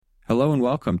Hello and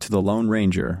welcome to The Lone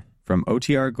Ranger from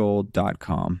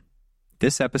OTRGold.com.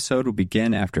 This episode will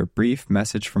begin after a brief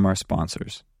message from our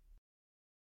sponsors.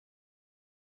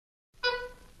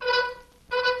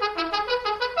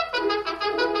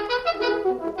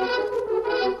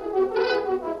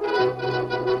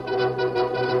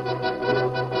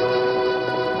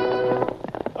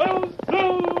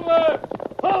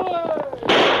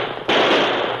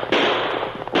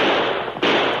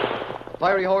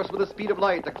 Fiery horse with the speed of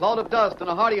light, a cloud of dust, and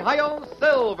a hearty hi-yo,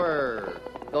 Silver,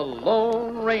 the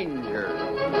Lone Ranger.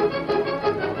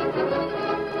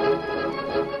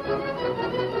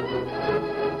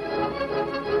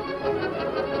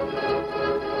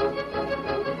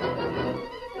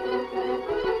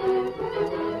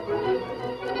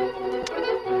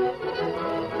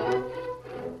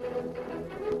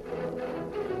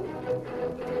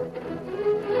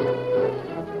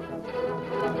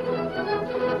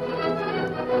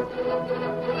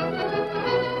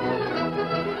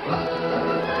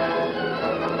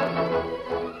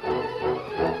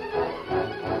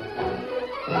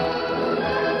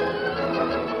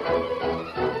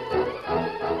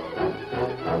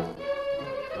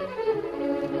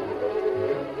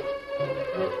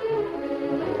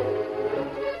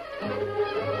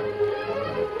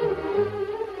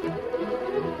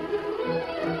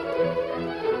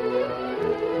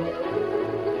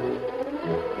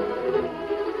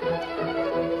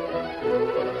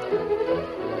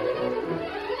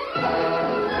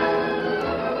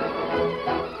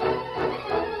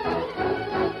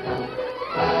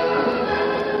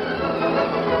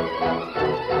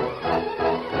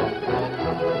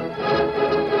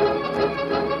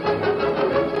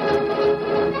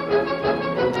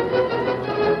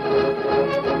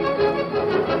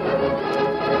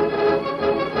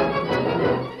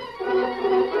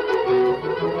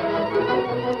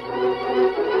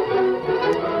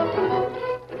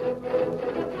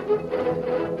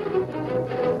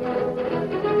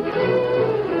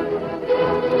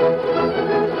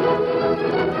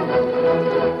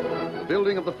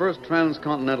 The first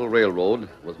transcontinental railroad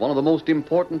was one of the most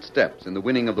important steps in the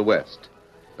winning of the West.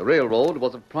 The railroad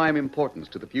was of prime importance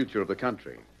to the future of the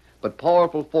country, but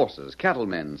powerful forces,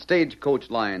 cattlemen, stagecoach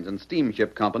lines, and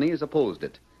steamship companies opposed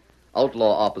it.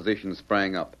 Outlaw opposition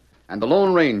sprang up, and the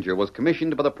Lone Ranger was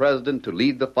commissioned by the president to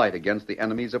lead the fight against the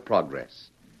enemies of progress.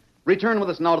 Return with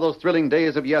us now to those thrilling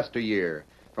days of yesteryear.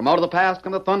 From out of the past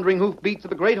come the thundering hoofbeats of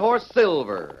the great horse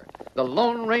Silver. The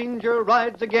Lone Ranger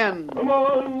rides again. Come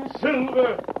on,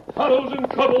 Silver. Hollow's in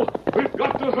trouble. We've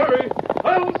got to hurry.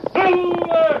 Oh,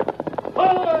 Silver!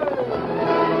 Hi!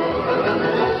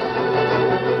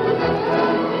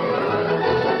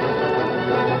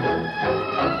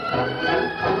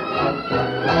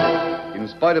 In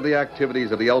spite of the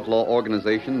activities of the outlaw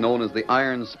organization known as the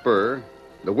Iron Spur,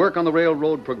 the work on the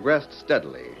railroad progressed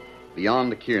steadily.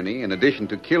 Beyond Kearney, in addition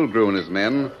to Kilgrew and his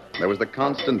men, there was the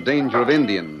constant danger of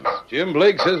Indians. Jim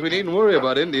Blake says we needn't worry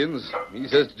about Indians. He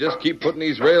says to just keep putting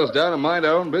these rails down and mind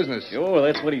our own business. Sure,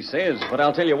 that's what he says. But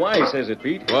I'll tell you why he says it,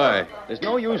 Pete. Why? There's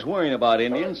no use worrying about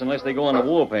Indians unless they go on the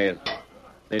warpath.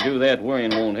 If they do that,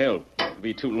 worrying won't help. It'll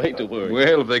be too late to worry.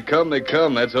 Well, if they come, they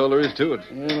come. That's all there is to it.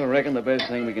 Well, I reckon the best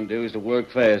thing we can do is to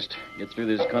work fast. Get through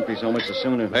this country so much the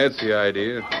sooner. That's the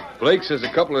idea. Blake says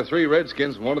a couple or three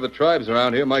redskins from one of the tribes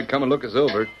around here might come and look us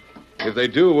over. If they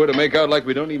do, we're to make out like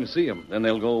we don't even see them. Then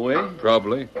they'll go away?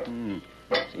 Probably.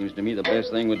 Seems to me the best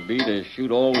thing would be to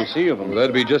shoot all we see of them. Well,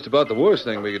 that'd be just about the worst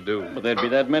thing we could do. But there'd be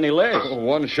that many less. Oh,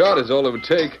 one shot is all it would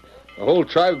take. The whole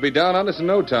tribe would be down on us in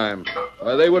no time.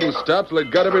 Why, they wouldn't stop till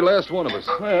they'd got every last one of us.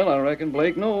 Well, I reckon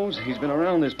Blake knows. He's been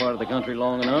around this part of the country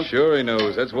long enough. Sure he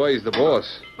knows. That's why he's the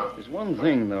boss. There's one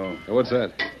thing, though. What's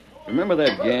that? Remember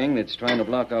that gang that's trying to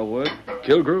block our work?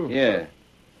 Kilgrew? Yeah.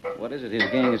 What is it his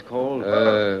gang is called?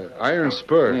 Iron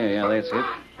Spur. Yeah, that's it.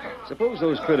 Suppose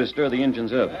those critters stir the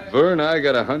engines up. Vern, I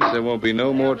got a hunch there won't be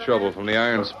no more trouble from the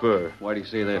Iron Spur. Why do you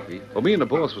say that, Pete? Well, me and the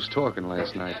boss was talking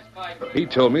last night. He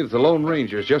told me that the Lone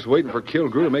Ranger's just waiting for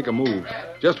Kilgrew to make a move.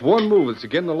 Just one move that's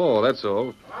against the law, that's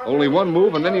all. Only one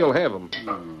move, and then he'll have him.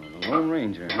 The Lone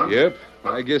Ranger, huh? Yep.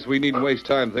 I guess we needn't waste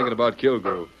time thinking about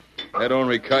Kilgrew. That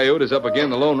ornery coyote is up again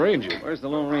the Lone Ranger. Where's the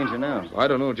Lone Ranger now? I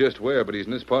don't know just where, but he's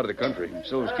in this part of the country.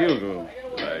 So is Kilgrew.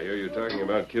 I hear you talking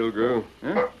about Kilgrew.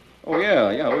 Huh? Oh,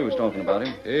 yeah, we was talking about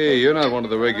him. Hey, you're not one of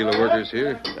the regular workers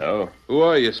here. No. Who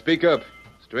are you? Speak up.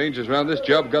 Strangers around this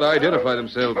job got to identify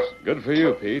themselves. Good for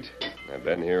you, Pete. I've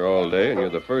been here all day, and you're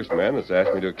the first man that's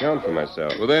asked me to account for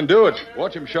myself. Well, then do it.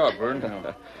 Watch him sharp,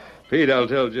 Vern. Pete, I'll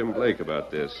tell Jim Blake about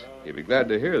this. He'd be glad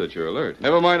to hear that you're alert.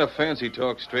 Never mind the fancy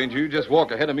talk, stranger. You just walk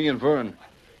ahead of me and Vern.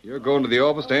 You're going to the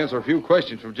office to answer a few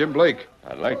questions from Jim Blake.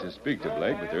 I'd like to speak to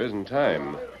Blake, but there isn't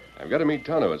time. I've got to meet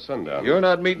Tonto at sundown. You're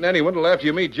not meeting anyone till after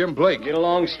you meet Jim Blake. Get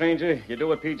along, stranger. You do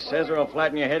what Pete says, or I'll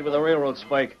flatten your head with a railroad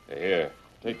spike. Here,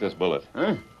 take this bullet.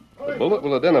 Huh? The bullet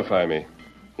will identify me.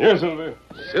 Here, Silver.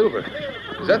 Silver.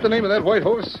 Is that the name of that white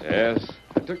horse? Yes.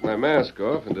 I took my mask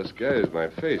off and disguised my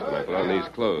face when I put on these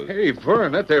clothes. Hey,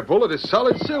 Vern, that there bullet is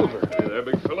solid silver. Hey there,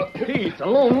 big fella. Pete, the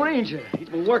Lone Ranger. He's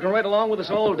been working right along with us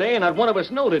all day, and not one of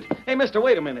us knowed it. Hey, mister,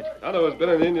 wait a minute. Tonto has been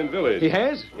in the Indian village. He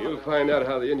has? You'll find out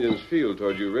how the Indians feel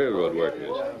toward you railroad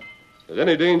workers. If there's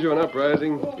any danger of an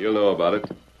uprising, you'll know about it.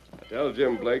 Tell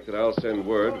Jim Blake that I'll send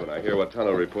word when I hear what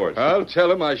Tonto reports. I'll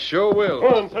tell him I sure will.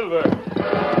 Come on, Silver.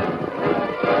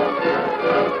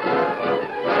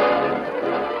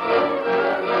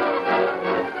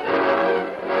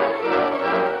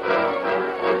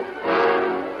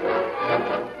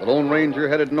 The Lone Ranger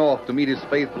headed north to meet his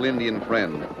faithful Indian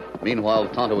friend. Meanwhile,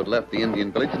 Tonto had left the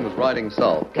Indian village and was riding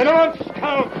south. Get on,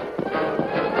 Scout!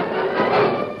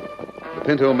 The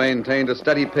Pinto maintained a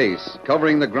steady pace,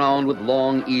 covering the ground with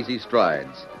long, easy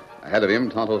strides. Ahead of him,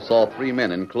 Tonto saw 3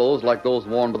 men in clothes like those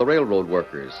worn by the railroad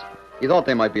workers. He thought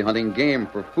they might be hunting game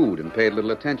for food and paid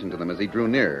little attention to them as he drew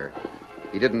nearer.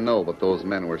 He didn't know what those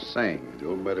men were saying.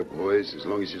 Don't matter, boys, as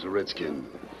long as he's a Redskin.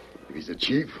 If he's the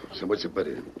chief, so much the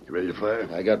better. You ready to fire?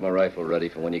 I got my rifle ready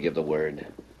for when you give the word.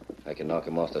 I can knock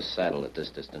him off the saddle at this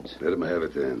distance. Let him have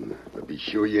it then. But be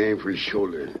sure you aim for his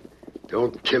shoulder.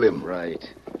 Don't kill him. Right.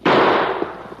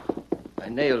 I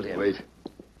nailed him. Wait.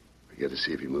 We got to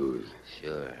see if he moves.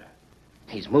 Sure.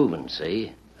 He's moving,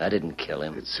 see? I didn't kill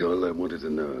him. That's all I wanted to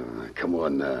know. Come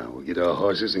on now. We'll get our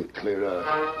horses and clear out.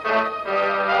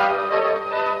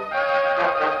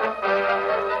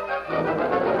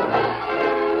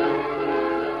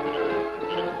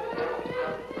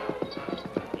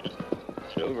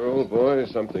 Silver, old boy,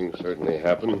 something certainly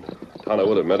happened. Tonto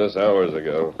would have met us hours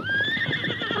ago.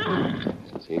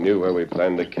 Since he knew where we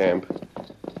planned to camp,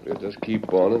 we'll just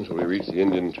keep on until we reach the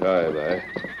Indian tribe,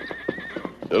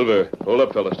 Silver, hold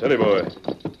up, fella. Steady, boy.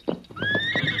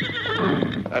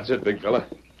 That's it, big fella.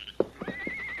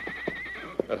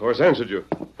 That horse answered you.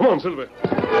 Come on, Silver.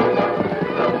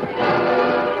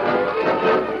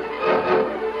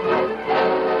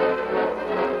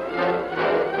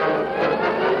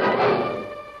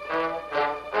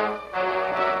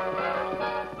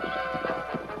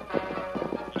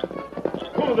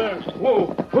 Whoa there.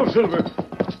 Whoa, Silver.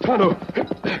 Tonto.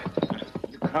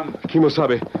 You come.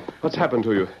 Kimosabe, what's happened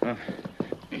to you?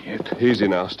 Hit. Easy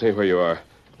now. Stay where you are.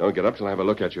 Don't get up till I have a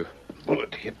look at you.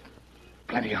 Bullet hit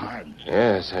plenty hard.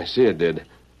 Yes, I see it did.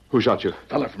 Who shot you?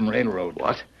 Fella from railroad.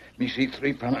 What? Me see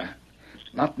 3 fella.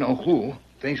 Not know who.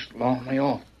 Face long way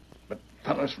off. But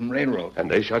fellas from railroad.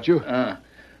 And they shot you?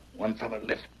 One fella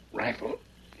lift rifle.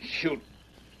 Shoot.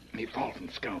 Me fall from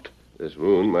scout. This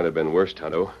wound might have been worse,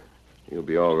 Tonto. You'll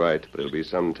be all right, but it'll be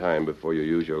some time before you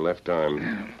use your left arm.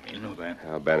 You know that.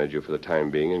 I'll bandage you for the time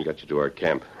being and get you to our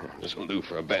camp. This will do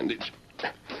for a bandage.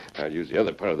 I'll use the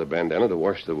other part of the bandana to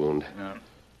wash the wound.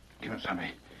 Kimosabe,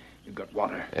 you got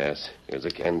water? Yes, here's a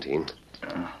canteen.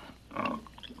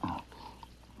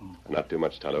 Not too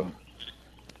much, Tonto.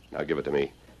 Now give it to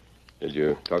me. Did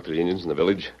you talk to the Indians in the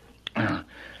village? Yeah,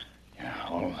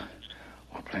 all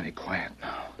plenty quiet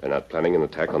now. They're not planning an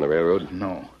attack on the railroad?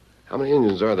 No. How many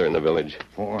Indians are there in the village?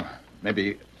 4,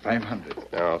 maybe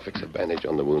 500. Now, I'll fix a bandage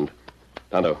on the wound.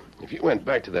 Tonto, if you went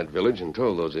back to that village and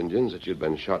told those Indians that you'd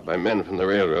been shot by men from the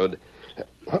railroad,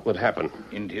 what would happen?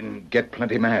 Indian get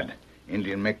plenty mad.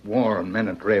 Indian make war on men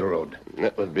at railroad.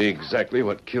 That would be exactly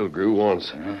what Kilgrew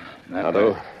wants.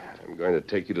 Tonto, I'm going to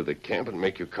take you to the camp and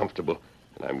make you comfortable,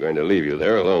 and I'm going to leave you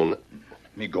there alone.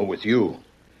 Me go with you.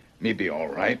 Me be all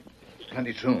right.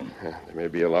 Plenty soon. There may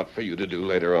be a lot for you to do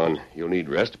later on. You'll need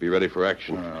rest to be ready for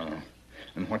action.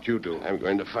 And what you do? I'm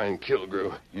going to find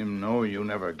Kilgrew. Him know you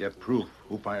never get proof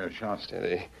who fire shots.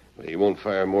 Steady. But he won't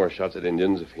fire more shots at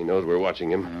Indians if he knows we're watching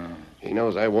him. He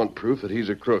knows I want proof that he's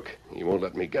a crook. He won't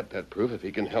let me get that proof if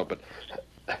he can help it.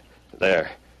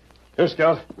 There. Here,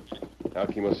 Scout. Now,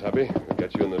 Kimosabe, we'll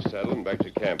get you in the saddle and back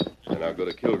to camp. Then I'll go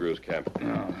to Kilgrew's camp.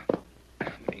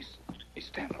 He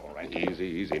stand all right.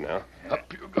 Easy now.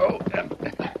 Up you go.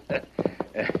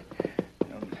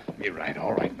 Me right,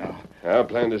 all right now. I'll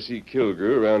plan to see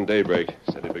Kilgrew around daybreak.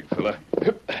 Steady, big fella.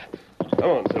 Come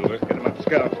on, Silver. Get him up,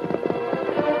 Scout.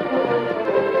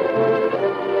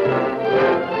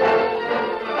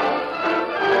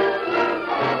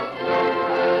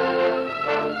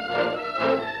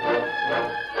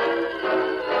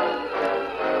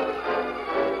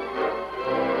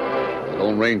 The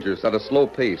Lone Ranger set a slow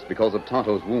pace because of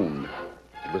Tonto's wound.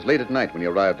 It was late at night when he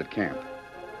arrived at camp.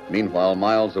 Meanwhile,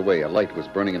 miles away, a light was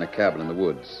burning in a cabin in the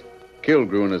woods.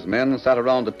 Kilgrew and his men sat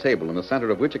around a table in the center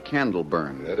of which a candle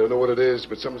burned. I don't know what it is,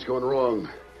 but something's going wrong.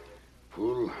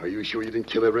 Fool, are you sure you didn't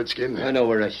kill that Redskin? I know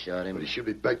where I shot him. But he should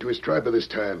be back to his tribe by this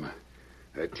time.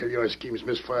 I tell you, our scheme's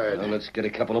misfired. Well, let's get a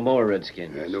couple of more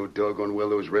Redskins. I know doggone well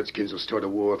those Redskins will start a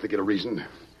war if they get a reason.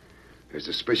 They're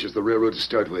suspicious of the railroad to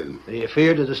start with. Are you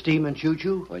afraid of the steam and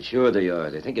choo-choo? Why, sure they are.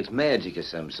 They think it's magic of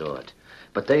some sort.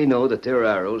 But they know that their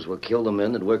arrows will kill the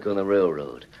men that work on the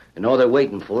railroad. And all they're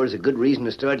waiting for is a good reason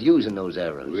to start using those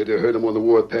arrows. We'd have heard them on the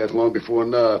warpath long before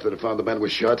now if they'd have found the man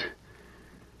was shot.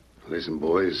 Listen,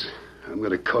 boys, I'm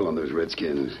going to call on those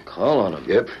Redskins. Call on them?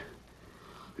 Yep.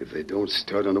 If they don't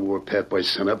start on the warpath by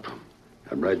sunup,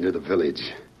 I'm right near the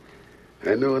village.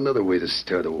 I know another way to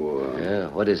start a war. Yeah,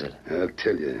 what is it? I'll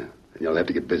tell you, and you'll have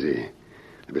to get busy.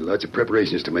 There'll be lots of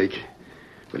preparations to make.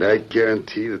 But I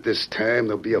guarantee that this time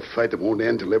there'll be a fight that won't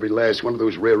end till every last one of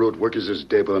those railroad workers is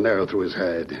dead with an arrow through his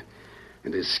hide.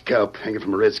 And his scalp hanging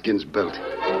from a Redskin's belt.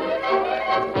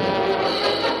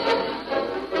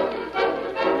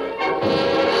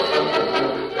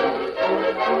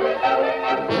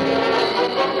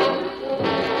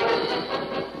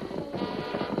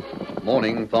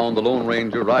 Morning found the Lone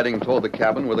Ranger riding toward the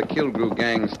cabin where the Kilgrew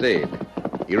gang stayed.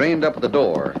 He reined up at the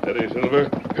door, Steady, Silver.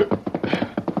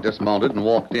 dismounted, and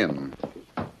walked in.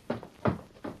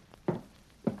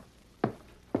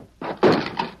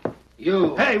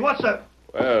 You. Hey, what's up?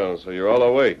 Well, so you're all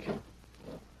awake.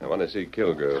 I want to see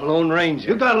Kilgrew. Lone Ranger.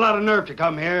 You got a lot of nerve to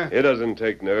come here. It doesn't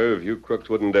take nerve. You crooks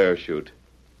wouldn't dare shoot.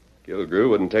 Kilgrew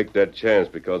wouldn't take that chance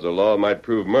because the law might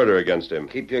prove murder against him.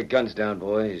 Keep your guns down,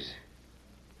 boys.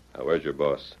 Now, where's your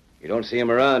boss? You don't see him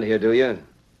around here, do you?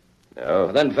 No.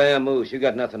 Well, then, vamoose. You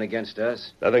got nothing against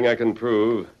us. Nothing I can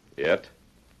prove yet.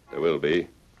 There will be.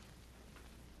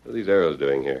 What are these arrows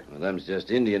doing here? Well, them's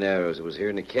just Indian arrows that was here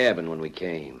in the cabin when we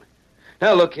came.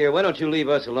 Now, look here. Why don't you leave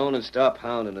us alone and stop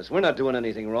hounding us? We're not doing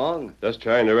anything wrong. Just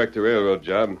trying to wreck the railroad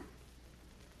job.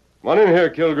 Come on in here,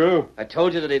 Kilgrew. I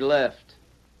told you that he left.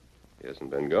 He hasn't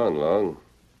been gone long.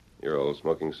 You're all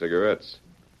smoking cigarettes.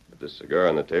 But this cigar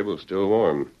on the table's still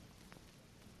warm.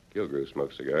 Kilgrew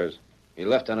smokes cigars. He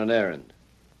left on an errand.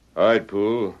 All right,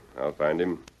 Poole. I'll find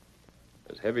him.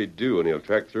 There's heavy dew, and he'll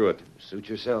track through it. Suit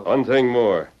yourself. One thing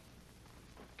more.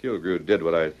 Kilgrew did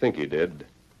what I think he did.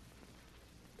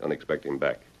 Don't expect him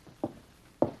back.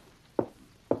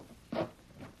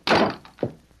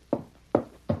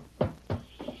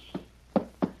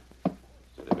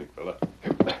 Steady, big fella.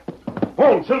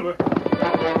 On, Silver.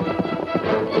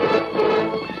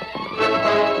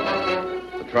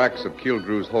 The tracks of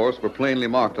Kilgrew's horse were plainly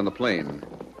marked on the plain.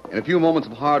 In a few moments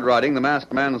of hard riding, the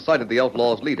masked man sighted the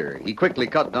outlaw's leader. He quickly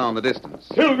cut down the distance.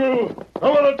 Kilgrew, I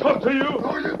want to talk to you.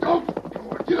 No, you don't. Come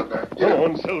on, get up there. Come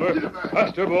on, Silver.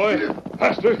 Faster, boy.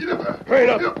 Faster. Get up there. Train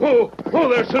up. Whoa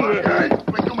there, Silver. Guys,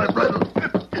 let go my bridle.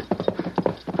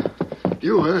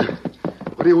 You, huh?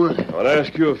 What do you want? I want to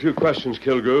ask you a few questions,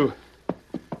 Kilgrew.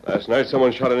 Last night,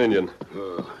 someone shot an Indian.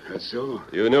 Oh, that's so?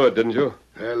 You knew it, didn't you?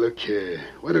 Look here.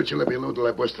 Why don't you let me alone till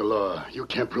I bust the law? You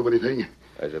can't prove anything.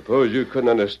 I suppose you couldn't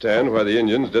understand why the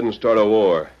Indians didn't start a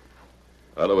war.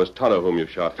 Well, it was Tonto whom you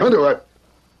shot. Tonto, I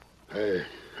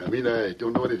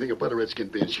don't know anything about a Redskin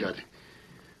being shot.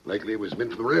 Likely it was men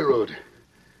from the railroad.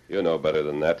 You know better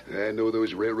than that. I know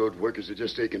those railroad workers are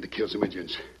just aching to kill some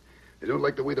Indians. They don't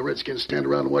like the way the Redskins stand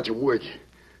around and watch them work.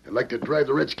 They like to drive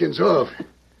the Redskins off.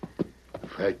 The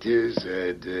fact is,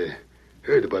 I'd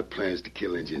heard about plans to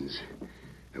kill Indians.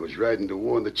 I was riding to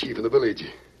warn the chief in the village.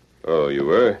 Oh, you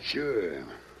were? Sure.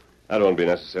 That won't be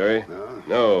necessary. No?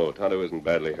 No, Tonto isn't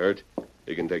badly hurt.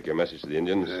 He can take your message to the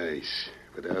Indians. Nice.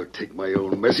 But I'll take my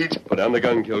own message. Put down the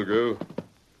gun, Kilgrew.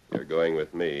 You're going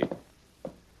with me.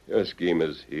 Your scheme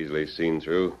is easily seen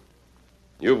through.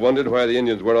 You've wondered why the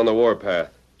Indians weren't on the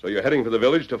warpath, so you're heading for the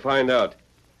village to find out.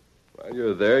 While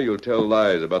you're there, you'll tell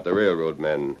lies about the railroad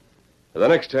men. The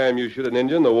next time you shoot an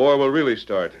Indian, the war will really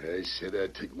start. I said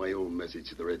I'd take my own message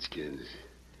to the Redskins.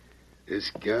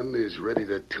 This gun is ready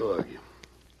to talk.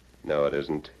 No, it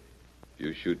isn't. If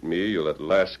you shoot me, you'll at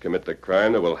last commit the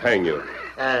crime that will hang you.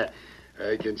 I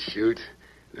can shoot.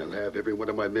 And I'll have every one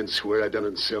of my men swear I done it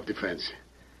in self-defense.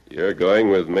 You're going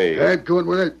with me. I'm going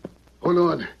with it. Hold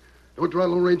on. Don't draw,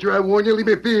 Lone Ranger. I warn you, leave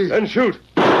me be. Then shoot.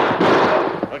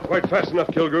 Not quite fast enough,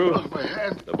 Kilgrew. Oh, my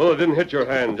hand. The bullet didn't hit your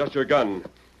hand, just your gun.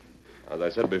 As I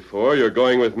said before, you're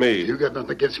going with me. You got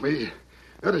nothing against me.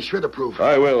 Not a shred of proof.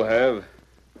 I will have.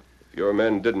 If your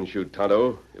men didn't shoot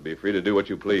Tonto, you'll be free to do what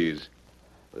you please.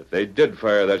 But if they did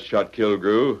fire that shot,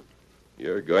 Kilgrew,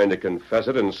 you're going to confess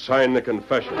it and sign the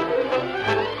confession.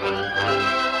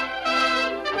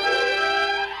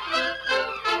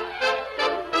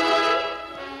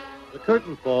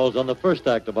 curtain falls on the first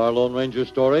act of our Lone Ranger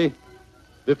story.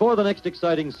 Before the next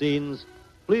exciting scenes,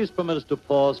 please permit us to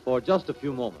pause for just a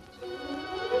few moments.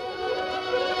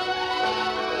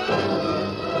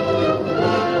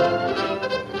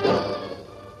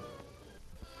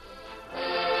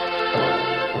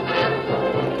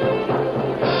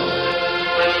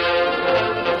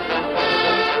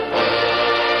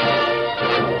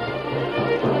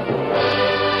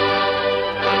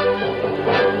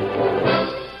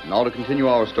 Now to continue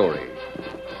our story.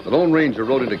 The Lone Ranger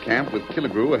rode into camp with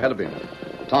Killigrew ahead of him.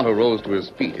 Tonto rose to his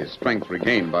feet, his strength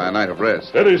regained by a night of rest.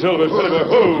 Steady, Silver, steady,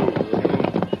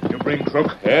 whoa! You bring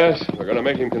crook? Yes, we're going to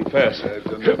make him confess. I've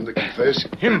done nothing to confess.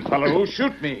 Him, fellow,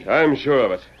 shoot me. I'm sure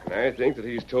of it. And I think that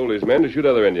he's told his men to shoot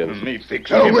other Indians. Me fix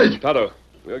Oh, him. wait. Tonto,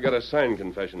 we'll get a signed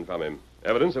confession from him.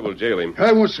 Evidence that will jail him.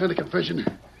 I won't sign a confession.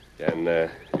 Can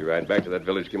you ride back to that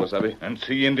village, Kimosabe? And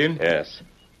see Indian? Yes.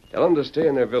 Tell them to stay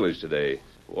in their village today.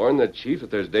 Warn the chief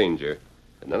that there's danger,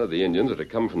 and none of the Indians are to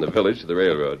come from the village to the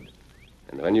railroad.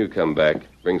 And when you come back,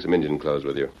 bring some Indian clothes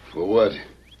with you. For what?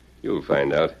 You'll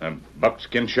find out. A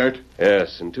buckskin shirt?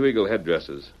 Yes, and 2 eagle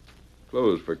headdresses.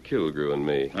 Clothes for Killigrew and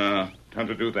me. Time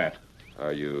to do that.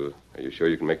 Are you sure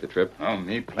you can make the trip? Oh,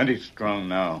 me plenty strong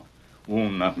now.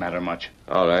 Wound not matter much.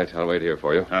 All right, I'll wait here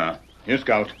for you. Here,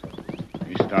 Scout.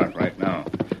 We start right now.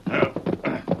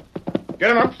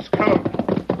 Get him up, Scout.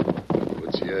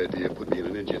 What's the idea of putting me in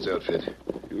an Indian's outfit?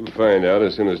 You'll find out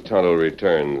as soon as Tonto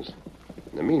returns.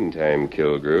 In the meantime,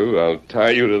 Killigrew, I'll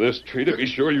tie you to this tree to be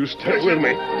sure you stick with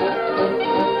me.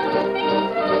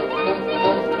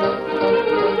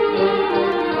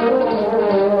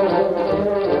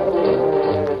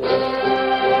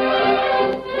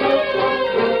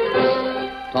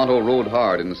 Tonto rode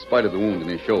hard in spite of the wound in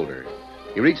his shoulder.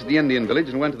 He reached the Indian village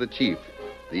and went to the chief.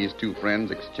 These two friends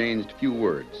exchanged few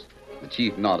words. The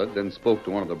chief nodded, then spoke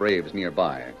to one of the braves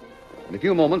nearby. In a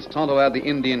few moments, Tonto had the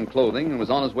Indian clothing and was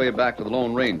on his way back to the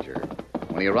Lone Ranger.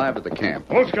 When he arrived at the camp...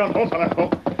 Oh, Scout, fella.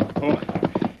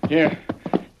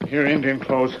 Here, Indian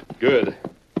clothes. Good.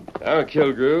 Now,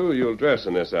 Killigrew, you'll dress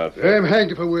in this outfit. I'm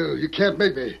hanged if I will. You can't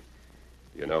make me.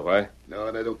 You know why? No,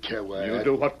 and I don't care why. You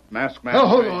do what masked man. Oh,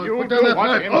 hold on. You Put down do that what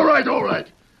knife. him- All right.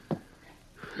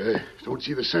 Don't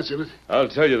see the sense in it. I'll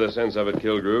tell you the sense of it,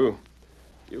 Killigrew.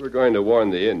 You were going to warn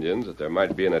the Indians that there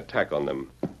might be an attack on them.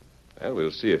 Well,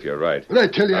 we'll see if you're right. But I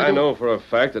tell you, I know for a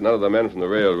fact that none of the men from the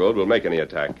railroad will make any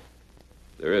attack.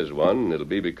 If there is one, it'll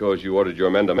be because you ordered your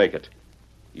men to make it.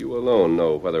 You alone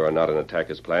know whether or not an attack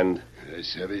is planned.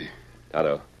 Yes, Heavy.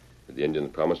 Tonto, did the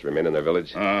Indians promise to remain in their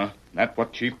village? That's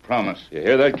what Chief promised. You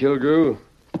hear that, Killigrew?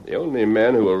 The only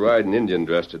men who will ride in Indian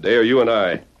dress today are you and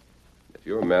I. If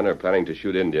your men are planning to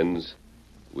shoot Indians,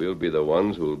 we'll be the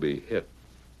ones who will be hit.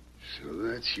 So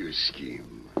that's your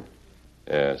scheme.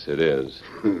 Yes, it is.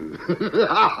 Good.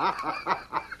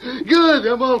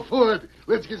 I'm all for it.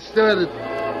 Let's get started.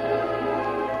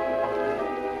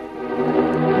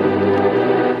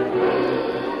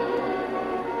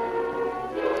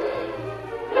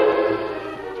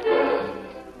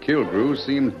 Killigrew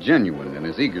seemed genuine in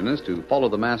his eagerness to follow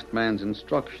the masked man's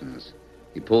instructions.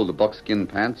 He pulled the buckskin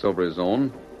pants over his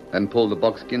own, then pulled the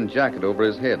buckskin jacket over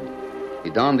his head. He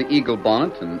donned the eagle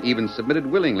bonnet and even submitted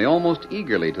willingly, almost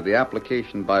eagerly, to the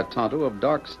application by Tonto of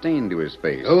dark stain to his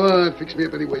face. Go on, fix me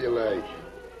up any way you like.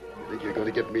 You think you're going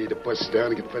to get me to bust down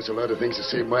and confess a lot of things to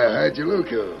save my hide, you're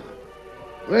loco.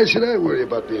 Why should I worry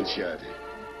about being shot?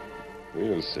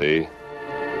 We'll see.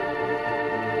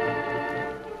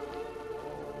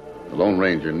 The Lone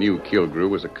Ranger knew Killigrew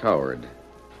was a coward.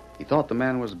 He thought the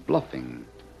man was bluffing,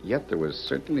 yet there was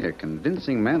certainly a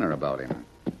convincing manner about him.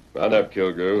 Round up,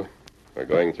 Killigrew. We're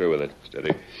going through with it.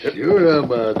 Steady. Sure, I'm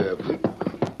out up.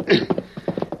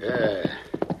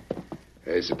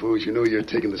 I suppose you know you're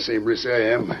taking the same risks I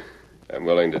am. I'm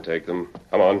willing to take them.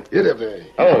 Come on. Get up there.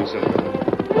 Come on, Silver.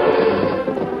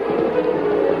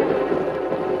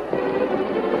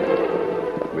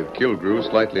 With Killigrew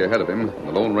slightly ahead of him,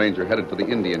 the Lone Ranger headed for the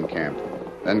Indian camp,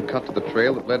 then cut to the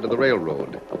trail that led to the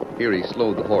railroad. Here he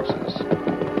slowed the horses.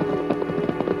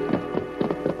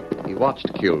 He watched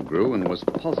Killigrew and was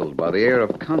puzzled by the air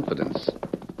of confidence.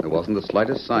 There wasn't the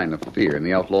slightest sign of fear in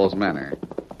the outlaw's manner.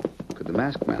 Could the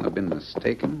masked man have been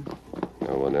mistaken?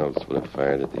 No one else would have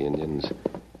fired at the Indians.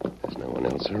 There's no one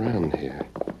else around here.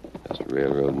 Just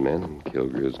railroad men and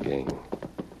Killigrew's gang.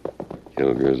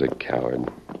 Killigrew's a coward.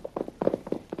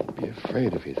 He'd be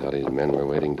afraid if he thought his men were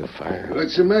waiting to fire.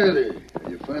 What's the matter? Are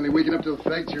you finally waking up to the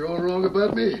fact you're all wrong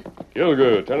about me?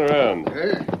 Killigrew, turn around.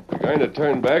 Eh? We're going to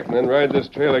turn back and then ride this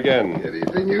trail again.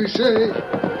 Anything you say.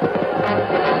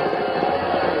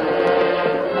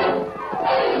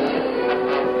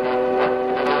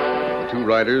 The two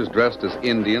riders dressed as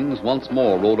Indians once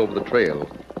more rode over the trail,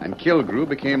 and Kilgrew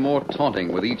became more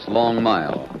taunting with each long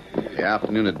mile. The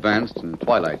afternoon advanced and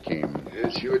twilight came.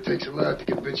 It sure takes a lot to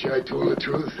convince you I told the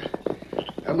truth.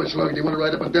 How much longer do you want to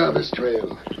ride up and down this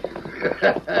trail?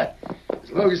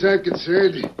 As long as I'm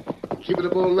concerned, keep it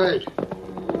up all night.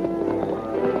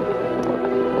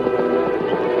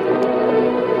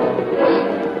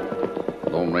 The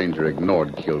Lone Ranger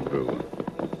ignored Kilgrew.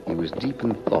 He was deep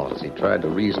in thought as he tried to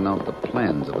reason out the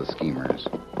plans of the schemers.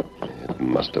 It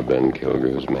must have been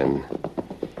Kilgrew's men.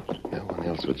 No one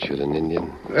else would shoot an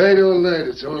Indian. Ride all night.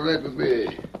 It's all right with me.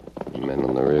 The men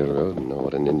on the railroad know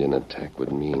what an Indian attack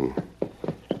would mean.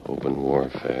 Open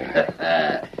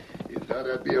warfare. You thought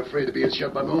I'd be afraid of being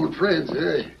shot by my own friends,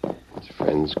 eh? His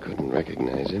friends couldn't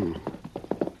recognize him.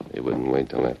 They wouldn't wait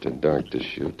till after dark to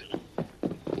shoot.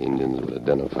 The Indians would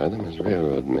identify them as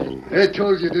railroad men. I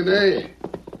told you, didn't I?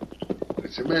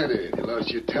 What's the matter? You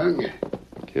lost your tongue?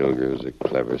 Kilgrew's a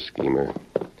clever schemer.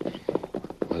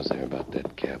 What was there about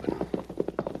that cabin?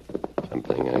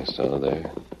 Something I saw there.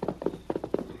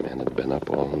 The men had been up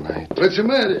all night. What's the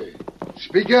matter?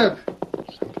 Speak up.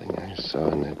 Something I saw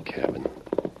in that cabin.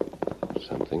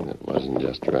 Something that wasn't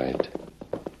just right.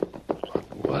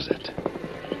 What was it?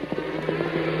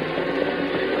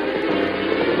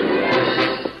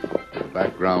 The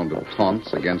background of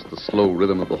taunts against the slow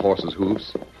rhythm of the horse's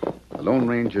hoofs, the Lone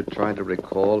Ranger tried to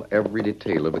recall every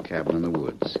detail of the cabin in the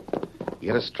woods. He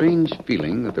had a strange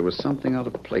feeling that there was something out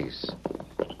of place.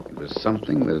 It was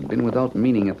something that had been without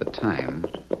meaning at the time,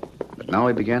 but now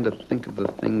he began to think of the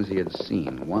things he had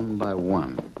seen, one by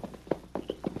one.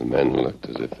 The men looked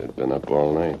as if they'd been up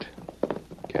all night.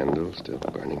 Candles still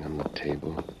burning on the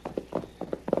table.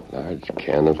 Large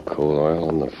can of coal oil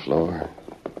on the floor.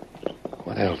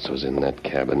 What else was in that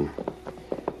cabin?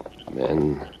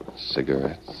 Men,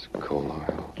 cigarettes, coal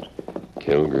oil.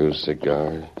 Kilgrew's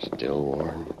cigar, still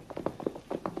warm.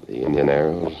 The Indian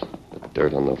arrows, the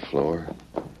dirt on the floor.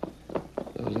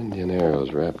 Those Indian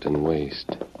arrows wrapped in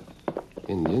waste.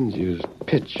 Indians used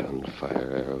pitch on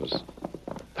fire arrows.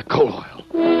 The coal oil.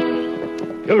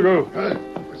 Kilgrew. Huh?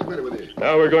 What's the matter with you?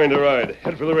 Now we're going to ride.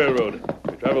 Head for the railroad.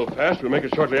 If we travel fast, we'll make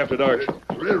it shortly after dark.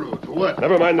 Railroad, for what?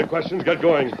 Never mind the questions. Get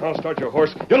going. I'll start your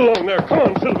horse. Get along there. Come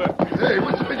on, Silver. Hey,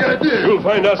 what's the big idea? You'll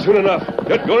find out soon enough.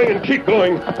 Get going and keep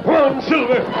going. Come on,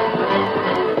 Silver.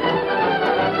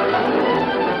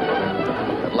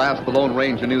 At last, the Lone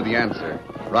Ranger knew the answer.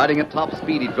 Riding at top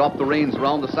speed, he dropped the reins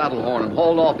around the saddle horn and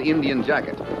hauled off the Indian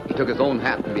jacket. He took his own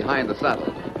hat from behind the saddle,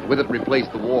 and with it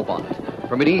replaced the war bonnet.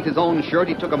 From beneath his own shirt,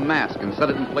 he took a mask and set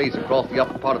it in place across the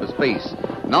upper part of his face.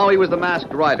 Now he was the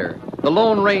masked rider, the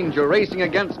Lone Ranger racing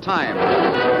against time.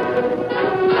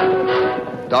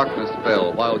 Darkness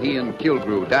fell while he and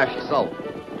Kilgrew dashed south.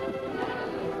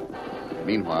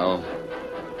 Meanwhile,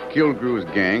 Kilgrew's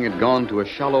gang had gone to a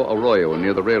shallow arroyo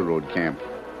near the railroad camp.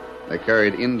 They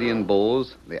carried Indian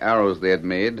bows, the arrows they had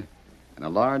made, and a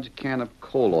large can of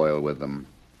coal oil with them.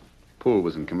 Poole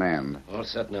was in command. All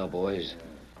set now, boys.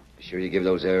 Be sure you give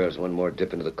those arrows one more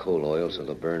dip into the coal oil so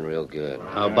they'll burn real good.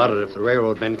 How about it if the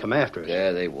railroad men come after us?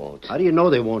 Yeah, they won't. How do you know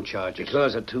they won't charge us?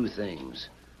 Because of two things.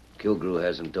 Kilgrew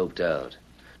has them doped out.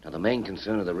 Now, the main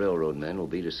concern of the railroad men will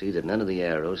be to see that none of the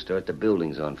arrows start the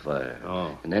buildings on fire.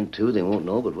 Oh. And then, too, they won't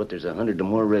know but what there's 100 or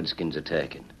more Redskins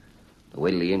attacking. They'll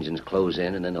wait till the Indians close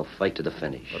in, and then they'll fight to the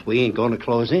finish. But we ain't going to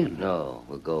close in. No,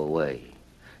 we'll go away.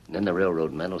 And then the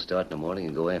railroad men will start in the morning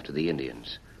and go after the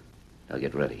Indians. Now,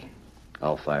 get ready.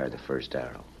 I'll fire the first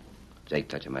arrow. Jake,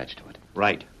 touch a match to it.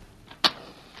 Right.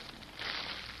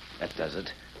 That does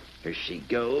it. Here she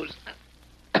goes.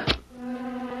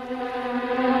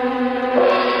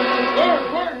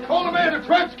 Call the man, it's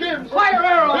Redskins! Fire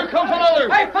arrow! Here comes another!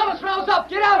 Hey, fellas, rouse up!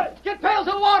 Get out! Get pails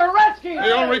of water! Redskins!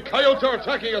 The ornery coyotes are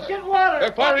attacking us. Get water!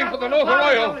 They're firing from the north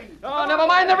arroyo. Oh, never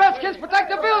mind the Redskins. Protect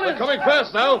the buildings! They're coming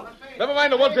fast now. Never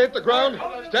mind the ones that hit the ground.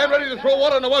 Stand ready to throw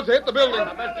water on the ones that hit the building.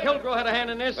 I bet Kilgrew had a hand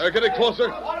in this. They're getting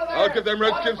closer. I'll give them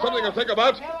Redskins something to think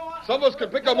about. Some of us can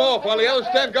pick them off while the others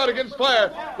stand guard against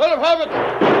fire. Let them have it.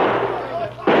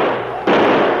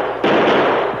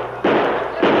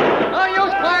 No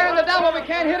use firing the down when we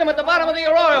can't hit them at the bottom of the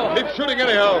arroyo. Keep shooting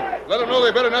anyhow. Let them know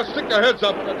they better not stick their heads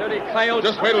up. The dirty coyotes.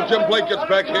 Just wait till Jim Blake gets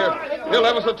back here. He'll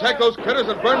have us attack those critters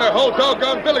and burn their whole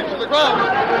doggone village to the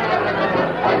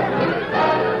ground.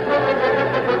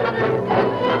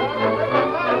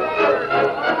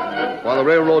 While the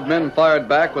railroad men fired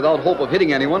back without hope of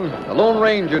hitting anyone, the Lone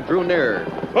Ranger drew nearer.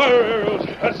 Fire arrows.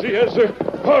 That's the answer.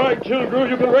 All right, Kilgrew,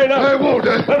 you can rein up. I won't.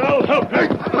 Then I'll help you. Hey,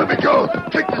 let me go.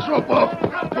 Take this rope off.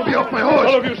 Put me off my horse.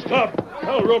 All of you stop.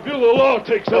 I'll rope you. The law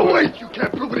takes No, over. wait. You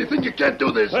can't prove anything. You can't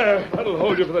do this. There, that'll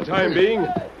hold you for the time being.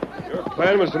 You're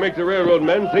plan was to make the railroad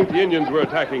men think the Indians were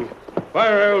attacking.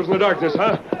 Fire arrows in the darkness,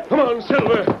 huh? Come on,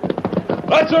 Silver.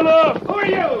 That's enough! Who are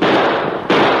you?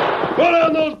 Pull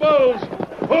down those bows!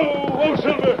 Whoa,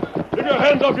 Silver! Keep your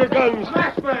hands off your guns!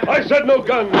 I said no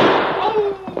guns!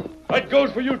 That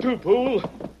goes for you too, Poole.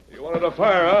 You wanted a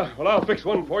fire, huh? Well, I'll fix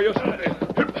one for you.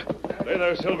 Stay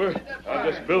there, Silver.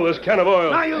 I'll just fill this can of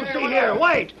oil. Now you see here.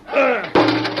 Wait.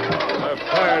 I've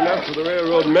fire enough so the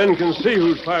railroad men can see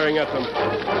who's firing at them.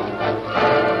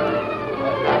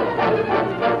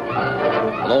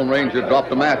 The Lone Ranger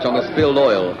dropped a match on the spilled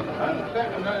oil.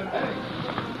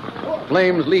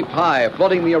 Flames leaped high,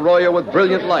 flooding the arroyo with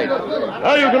brilliant light.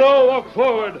 Now you can all walk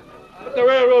forward. Let the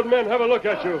railroad men have a look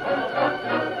at you.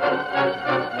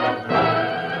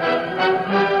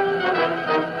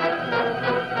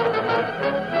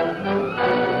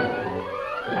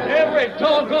 Every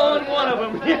doggone one of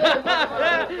them.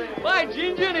 By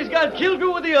ginger, he's got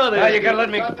Kilgore with the others. Now, you gotta let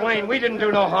me explain. We didn't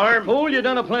do no harm. Fool, you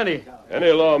done a plenty.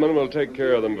 Any lawman will take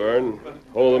care of them, Vern.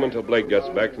 Hold them until Blake gets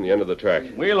back from the end of the track.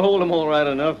 We'll hold them all right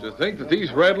enough. To think that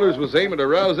these rattlers was aiming to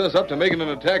rouse us up to making an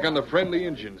attack on the friendly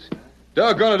Injuns.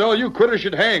 Doggone it all, you critters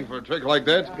should hang for a trick like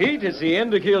that. Pete, it's the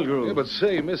end of Kilgore. Yeah, but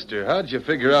say, mister, how'd you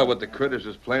figure out what the critters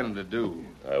was planning to do?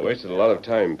 I wasted a lot of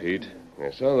time, Pete.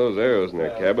 I saw those arrows in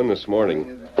their cabin this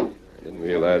morning. I didn't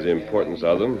realize the importance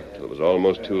of them till it was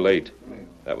almost too late.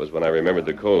 That was when I remembered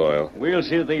the coal oil. We'll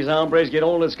see that these hombres get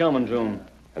all that's coming to them.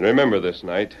 And remember this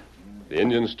night, if the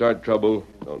Indians start trouble,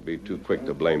 don't be too quick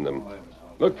to blame them.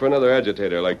 Look for another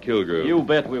agitator like Kilgore. You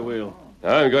bet we will.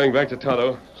 Now I'm going back to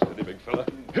Tonto. Steady, big fella.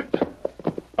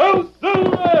 Oh,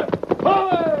 Silver!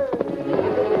 Hoy!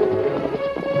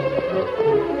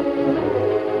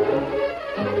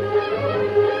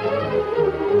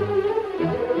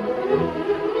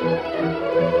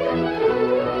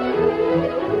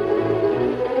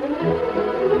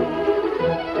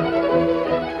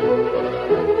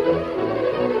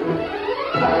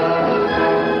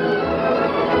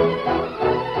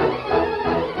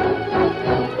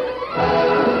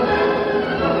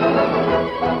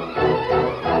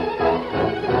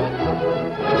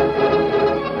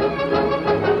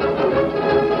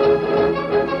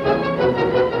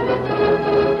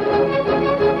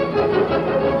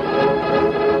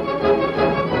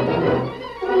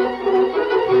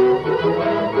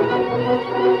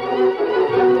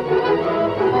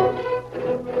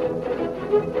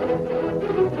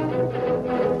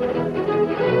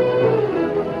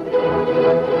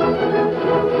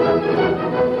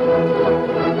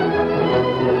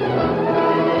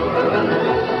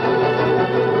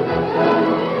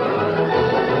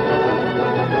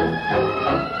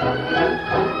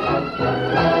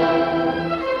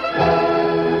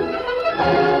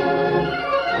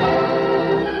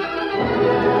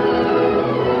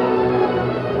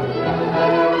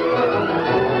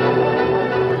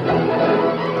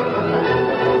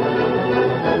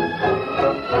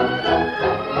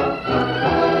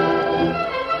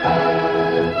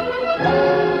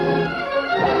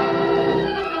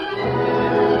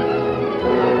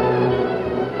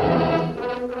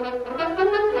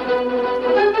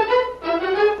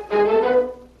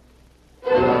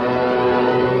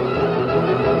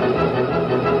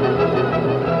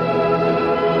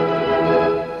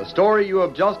 The story you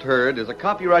have just heard is a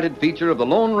copyrighted feature of the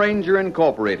Lone Ranger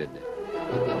Incorporated.